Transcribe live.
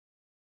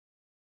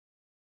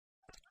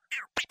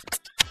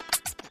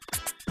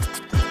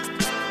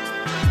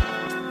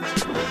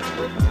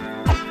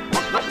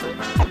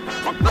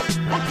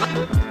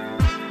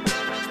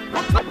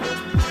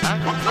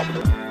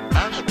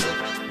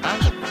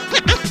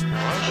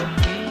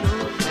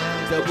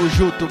Tamo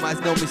junto, mas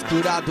não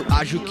misturado.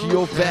 Ajo que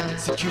houver,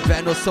 se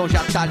tiver noção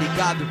já tá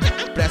ligado.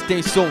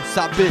 Prestensom,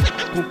 saber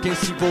com quem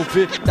se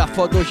envolver. Tá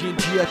foda hoje em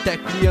dia, até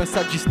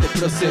criança diz ter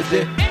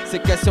proceder. Cê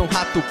quer ser um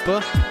rato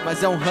pan,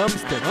 mas é um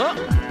hamster.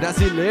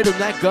 Brasileiro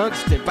não é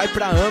gangster, vai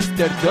pra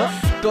Amsterdã.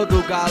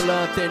 Todo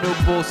galã tem no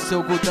bolso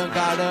seu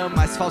gudangarã,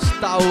 mas falso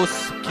tá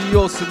osso, que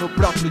osso no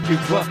próprio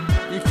divã.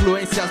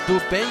 Influências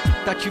do bem,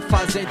 tá te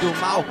fazendo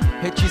mal.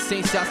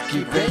 Reticências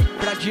que vem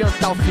pra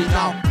adiantar o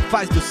final.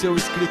 Faz do seu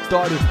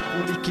escritório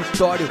um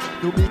mictório.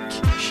 No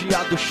mic,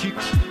 chiado chique,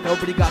 é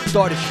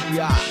obrigatório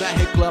chiar. Não é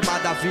reclamar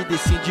da vida e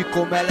sim de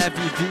como ela é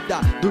vivida.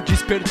 Do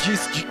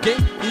desperdício de quem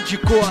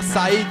indicou a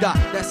saída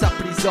dessa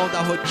prisão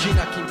da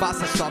rotina que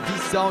embaça sua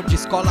visão. De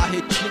escola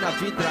retina,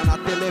 vidra na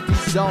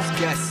televisão.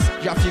 Esquece,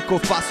 já ficou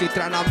fácil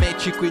entrar na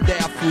mente com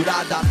ideia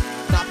furada.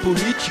 Na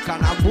política,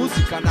 na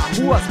música, na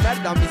rua, as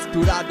merda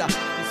misturada.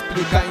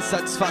 Explica a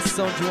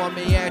insatisfação de um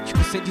homem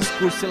ético, sem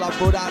discurso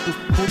elaborado,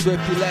 mundo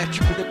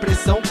epilético.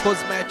 Depressão,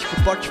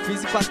 cosmético, porte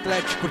físico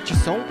atlético.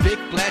 Curtição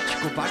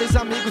eclético, vários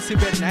amigos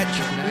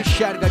cibernéticos. Não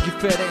enxerga a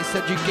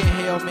diferença de quem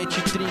realmente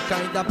trinca.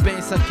 Ainda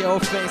pensa que é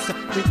ofensa,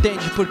 não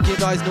entende porque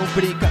nós não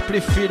brinca.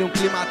 Prefiro um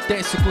clima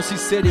tenso com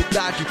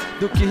sinceridade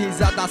do que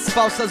risadas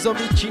falsas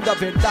omitindo a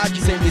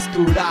verdade. Sem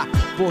misturar,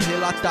 vou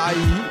relatar e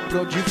rir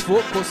pra onde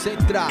for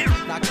concentrar.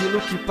 Naquilo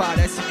que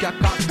parece que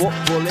acabou,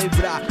 vou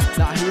lembrar.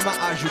 Na rima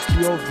ajo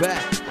que houver,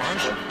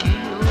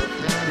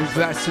 no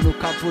verso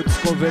nunca vou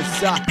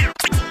desconversar.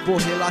 Vou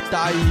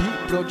relatar e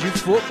rir pra onde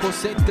for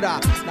concentrar.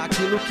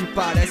 Naquilo que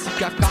parece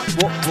que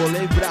acabou, vou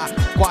lembrar.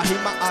 Com a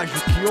rima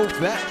ajo que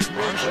houver,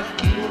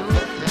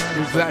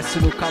 no verso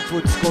nunca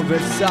vou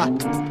desconversar.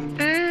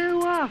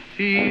 Eu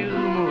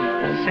afirmo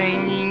sem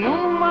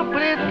nenhuma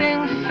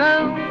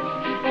pretensão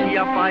que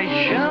a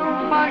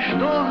paixão faz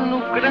dor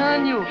no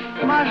crânio,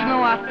 mas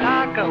não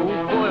ataca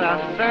o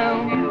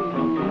coração.